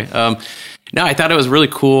hallway. No, I thought it was really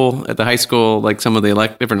cool at the high school, like some of the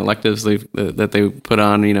different electives that they put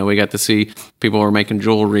on. We got to see people were making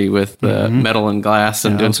jewelry with metal and glass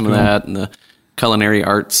and doing some of that, and the culinary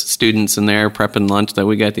arts students in there prepping lunch that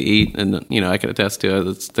we got to eat, and I can attest to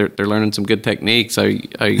it. They're learning some good techniques.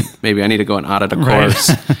 Maybe I need to go and audit a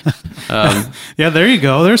course. Yeah, there you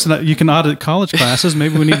go. You can audit college classes.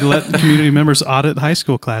 Maybe we need to let community members audit high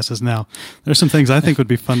school classes now. There's some things I think would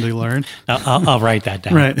be fun to learn. I'll write that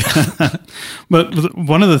down. Right. But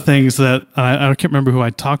one of the things that I can't remember who I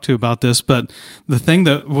talked to about this, but the thing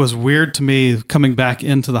that was weird to me coming back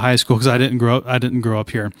into the high school, because I didn't grow up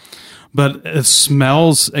here, but it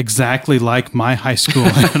smells exactly like my high school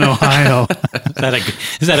in Ohio.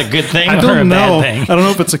 Is that a good thing or a bad thing? I don't know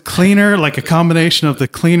if it's a cleaner, like a combination of the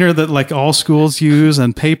cleaner that like all schools use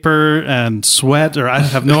and paper and sweat, or I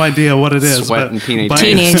have no idea what it is. Sweat and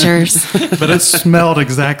Teenagers. But it smelled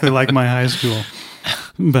exactly like my high school.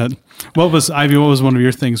 But Ivy, what was one of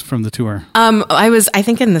your things from the tour? I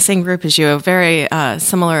think in the same group as you, a very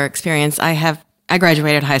similar experience. I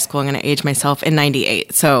graduated high school. I'm going to age myself in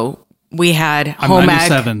 '98. So we had home ec,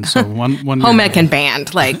 97, so one home ec and band.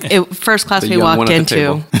 First class we walked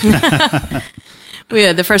into.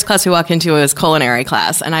 The first class we walked into was culinary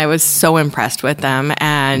class, and I was so impressed with them.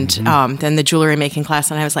 And then the jewelry making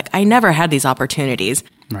class, and I was like, I never had these opportunities.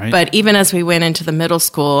 Right. But even as we went into the middle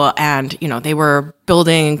school, and they were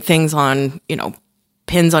building things on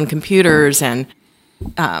pins on computers, and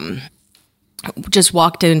just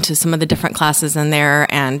walked into some of the different classes in there,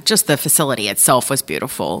 and just the facility itself was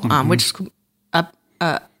beautiful. Which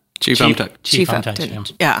Chief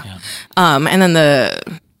Umtouch. Yeah. And then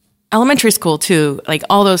the elementary school too, like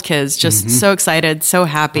all those kids just so excited, so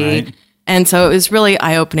happy. Right. And so it was really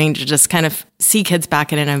eye-opening to just kind of see kids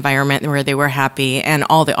back in an environment where they were happy and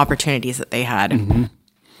all the opportunities that they had. Mm-hmm.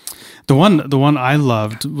 The one I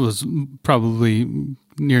loved was probably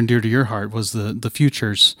near and dear to your heart was the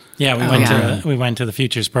Futures. Yeah, we went to the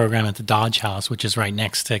Futures program at the Dodge House, which is right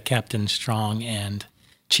next to Captain Strong and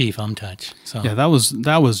Chief Umtouch. So yeah, that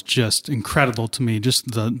was just incredible to me.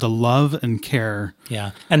 Just the love and care.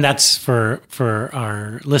 Yeah, and that's for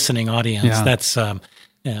our listening audience. Yeah. That's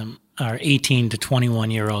our 18 to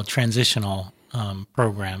 21-year-old transitional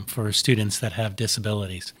program for students that have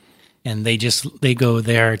disabilities. And they go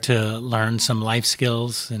there to learn some life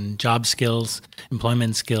skills and job skills,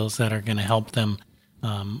 employment skills that are going to help them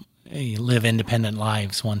live independent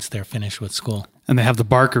lives once they're finished with school. And they have the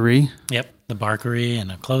barkery. Yep, the barkery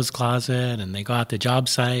and a clothes closet, and they go out to job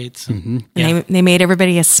sites. And, And they made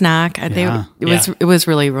everybody a snack. It was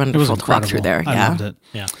really wonderful to walk incredible. through there. I loved it.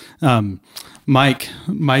 Yeah. Mike,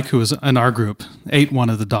 who was in our group, ate one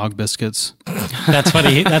of the dog biscuits. That's what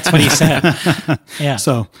he said. Yeah.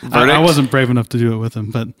 So I wasn't brave enough to do it with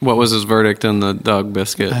him. But what was his verdict on the dog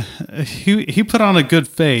biscuit? He put on a good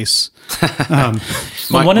face.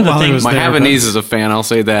 One of the things my Havanese is a fan. I'll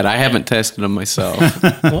say that I haven't tested them myself.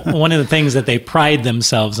 One of the things that they pride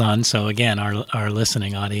themselves on. So again, our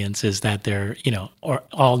listening audience is that they're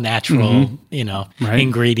all natural Right.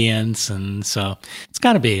 ingredients, and so it's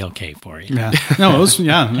got to be okay for you. Yeah. No, it was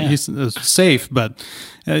it was safe, but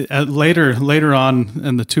later on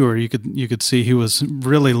in the tour, you could see he was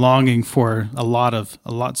really longing for a lot of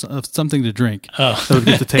something to drink. Oh. So would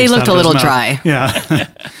get the taste They looked out of a little his mouth. dry. Yeah.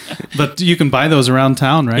 But you can buy those around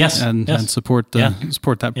town, right? Yes, And support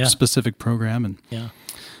that specific program. And Yeah.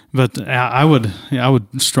 But I would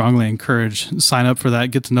strongly encourage sign up for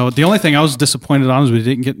that. Get to know it. The only thing I was disappointed on is we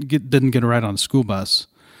didn't get a ride on a school bus.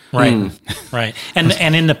 Right, right,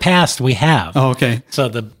 and in the past we have. Oh, okay.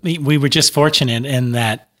 So we were just fortunate in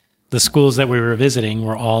that the schools that we were visiting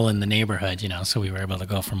were all in the neighborhood, so we were able to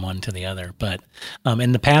go from one to the other. But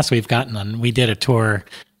in the past, we did a tour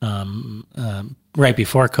right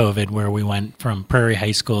before COVID where we went from Prairie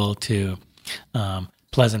High School to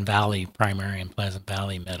Pleasant Valley Primary and Pleasant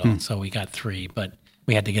Valley Middle. So we got 3, but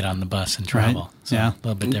we had to get on the bus and travel. Right. So Yeah. a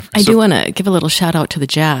little bit different. I do want to give a little shout out to the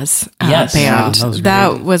jazz Yes. band. Yeah, that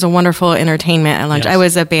that was was a wonderful entertainment at lunch. Yes. I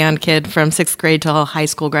was a band kid from 6th grade till high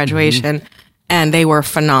school graduation, and they were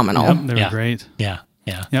phenomenal. Yep, they were Yeah. great. Yeah.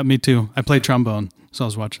 Yeah, me too. I played trombone, so I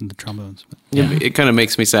was watching the trombones. It kind of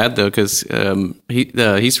makes me sad though because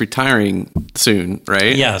he's retiring soon,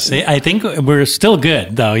 right? Yes, I think we're still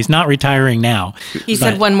good, though. He's not retiring now. He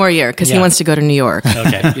said one more year because he wants to go to New York.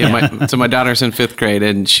 Okay. Yeah, so my daughter's in 5th grade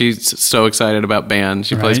and she's so excited about band.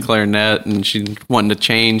 She plays Right. clarinet and she's wanting to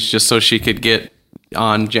change just so she could get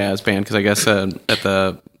on jazz band because I guess at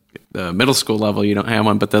the middle school level you don't have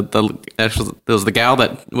one. But the gal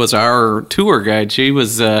that was our tour guide. She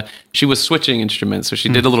was switching instruments, so she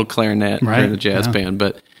did a little clarinet Right, during the jazz band.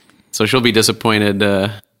 But so she'll be disappointed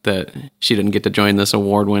that she didn't get to join this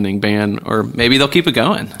award-winning band, or maybe they'll keep it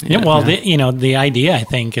going. Yeah, well, the idea I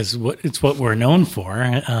think is what we're known for,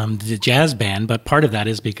 the jazz band, but part of that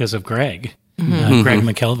is because of Greg. Greg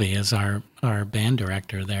McKelvey is our band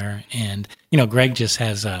director there. And, Greg just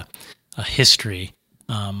has a history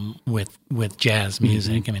with jazz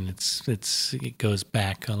music. I mean, it goes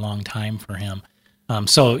back a long time for him.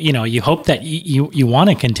 So, you hope that you want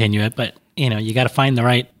to continue it, but, you got to find the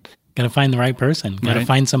right person. Got to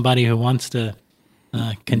find somebody who wants to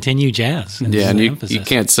continue jazz. And you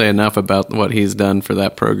can't say enough about what he's done for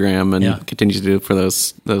that program and continues to do for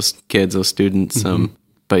those kids, those students.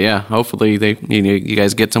 But yeah, hopefully you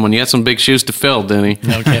guys get someone. You got some big shoes to fill, Denny.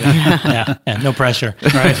 No kidding. Yeah, no pressure.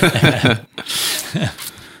 Right.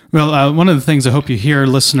 Well, one of the things I hope you hear,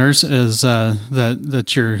 listeners, is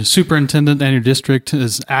that your superintendent and your district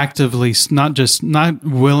is actively not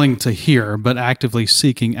willing to hear, but actively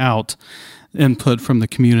seeking out input from the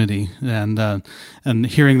community, and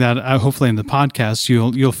hearing that hopefully in the podcast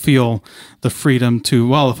you'll feel the freedom to,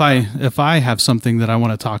 well, if I have something that I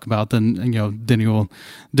want to talk about, then Denny will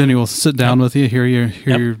sit down with you, hear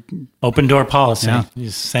your open door policy. Yeah. You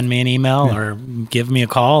just send me an email or give me a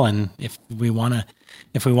call, and if we want to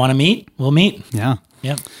meet, we'll meet. Yeah.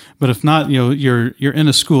 Yep. But if not, you're in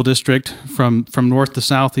a school district from north to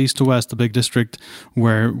south, east to west, the big district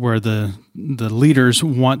where the leaders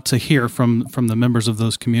want to hear from the members of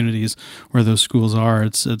those communities where those schools are.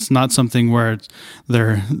 It's not something where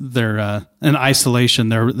they're in isolation.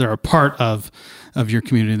 They're a part of your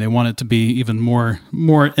community. They want it to be even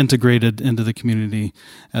more integrated into the community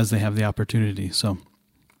as they have the opportunity. So,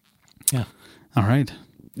 yeah. All right.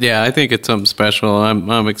 Yeah, I think it's something special.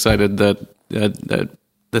 I'm excited that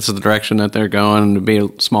this is the direction that they're going, and to be a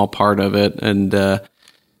small part of it. And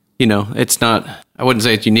it's not, I wouldn't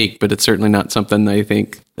say it's unique, but it's certainly not something that I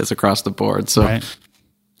think is across the board. So right.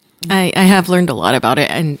 I have learned a lot about it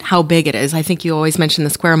and how big it is. I think you always mention the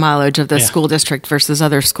square mileage of the school district versus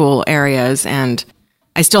other school areas, and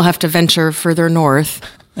I still have to venture further north.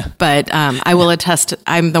 But I will attest,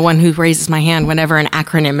 I'm the one who raises my hand whenever an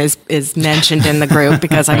acronym is mentioned in the group,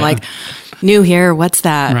 because I'm like, new here, what's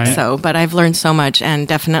that? Right. So, but I've learned so much. And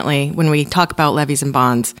definitely when we talk about levies and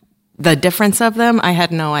bonds, the difference of them, I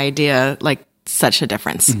had no idea, like, such a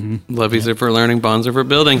difference. Mm-hmm. Levies are for learning, bonds are for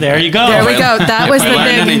building. There you go. There we go. That was the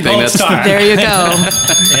big. There you go.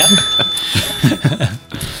 Yep.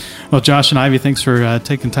 Well, Josh and Ivie, thanks for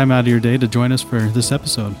taking time out of your day to join us for this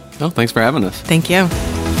episode. Oh, thanks for having us. Thank you.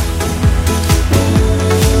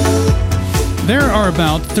 There are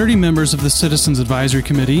about 30 members of the Citizens Advisory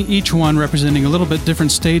Committee, each one representing a little bit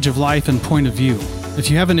different stage of life and point of view. If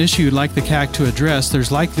you have an issue you'd like the CAC to address, there's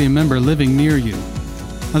likely a member living near you.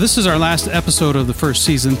 Now, this is our last episode of the first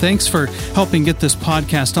season. Thanks for helping get this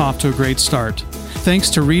podcast off to a great start.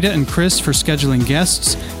 Thanks to Rita and Chris for scheduling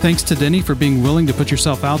guests. Thanks to Denny for being willing to put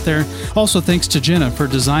yourself out there. Also, thanks to Jenna for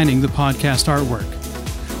designing the podcast artwork.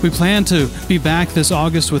 We plan to be back this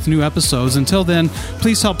August with new episodes. Until then,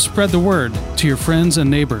 please help spread the word to your friends and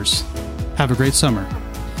neighbors. Have a great summer.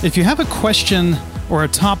 If you have a question or a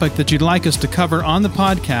topic that you'd like us to cover on the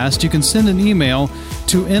podcast, you can send an email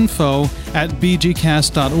to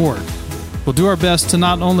info@bgcast.org. We'll do our best to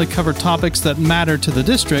not only cover topics that matter to the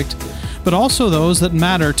district, but also those that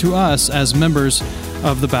matter to us as members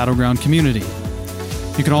of the Battleground community.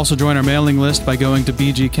 You can also join our mailing list by going to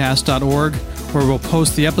bgcast.org, where we'll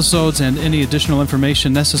post the episodes and any additional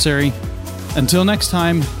information necessary. Until next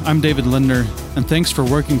time, I'm David Lindner, and thanks for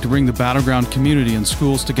working to bring the Battleground community and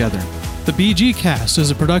schools together. The BG Cast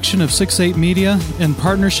is a production of 6-8 Media in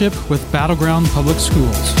partnership with Battleground Public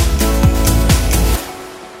Schools.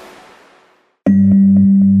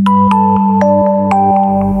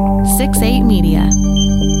 Media.